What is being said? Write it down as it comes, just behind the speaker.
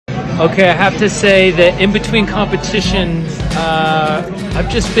Okay, I have to say that in between competitions,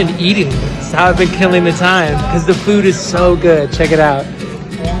 I've just been eating. That's how I've been killing the time because the food is so good. Check it out.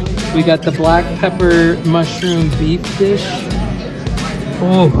 We got the black pepper mushroom beef dish.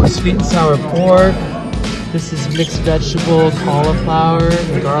 Oh, sweet and sour pork. This is mixed vegetable, cauliflower,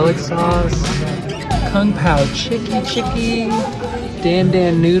 and garlic sauce. Kung Pao chicky, Dan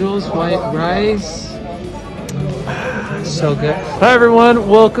Dan noodles, white rice. So good. Hi everyone,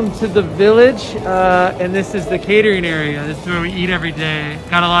 welcome to the village. And this is the catering area. This is where we eat every day.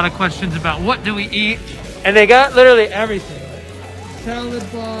 Got a lot of questions about what do we eat. And they got literally everything. Salad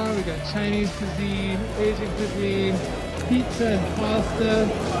bar, we got Chinese cuisine, Asian cuisine, pizza and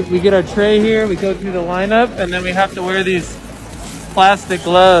pasta. We get our tray here, we go through the lineup, and then we have to wear these plastic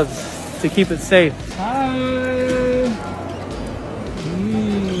gloves to keep it safe. Hi!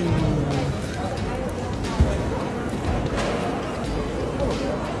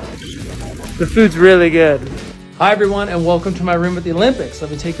 The food's really good. Hi everyone, and welcome to my room at the Olympics. Let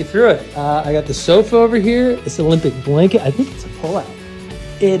me take you through it. I got the sofa over here. It's an Olympic blanket. I think it's a pullout.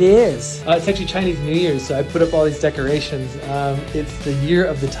 It is. It's actually Chinese New Year's, so I put up all these decorations. It's the year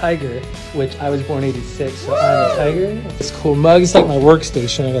of the tiger, which I was born '86, so I'm a tiger. This cool mug. It's like my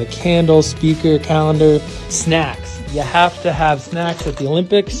workstation. I got a candle, speaker, calendar, snacks. You have to have snacks at the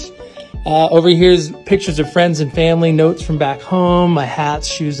Olympics. Over here's pictures of friends and family, notes from back home, my hats,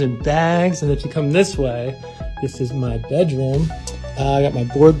 shoes, and bags. And if you come this way, this is my bedroom. I got my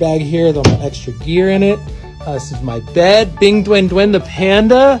board bag here with all my extra gear in it. This is my bed.冰墩墩the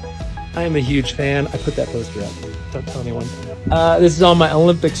panda. I am a huge fan. I put that poster up. Don't tell anyone. This is all my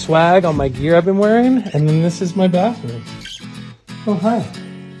Olympic swag, all my gear I've been wearing. And then this is my bathroom. Oh, hi.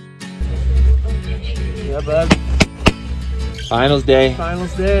 Yeah, bud. Finals day.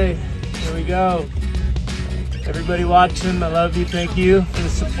 Finals day. Here we go. Everybody watching, I love you. Thank you for the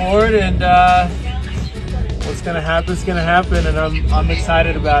support. And what's gonna happen is gonna happen, and I'm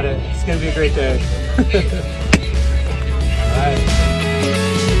excited about it. It's gonna be a great day. All right.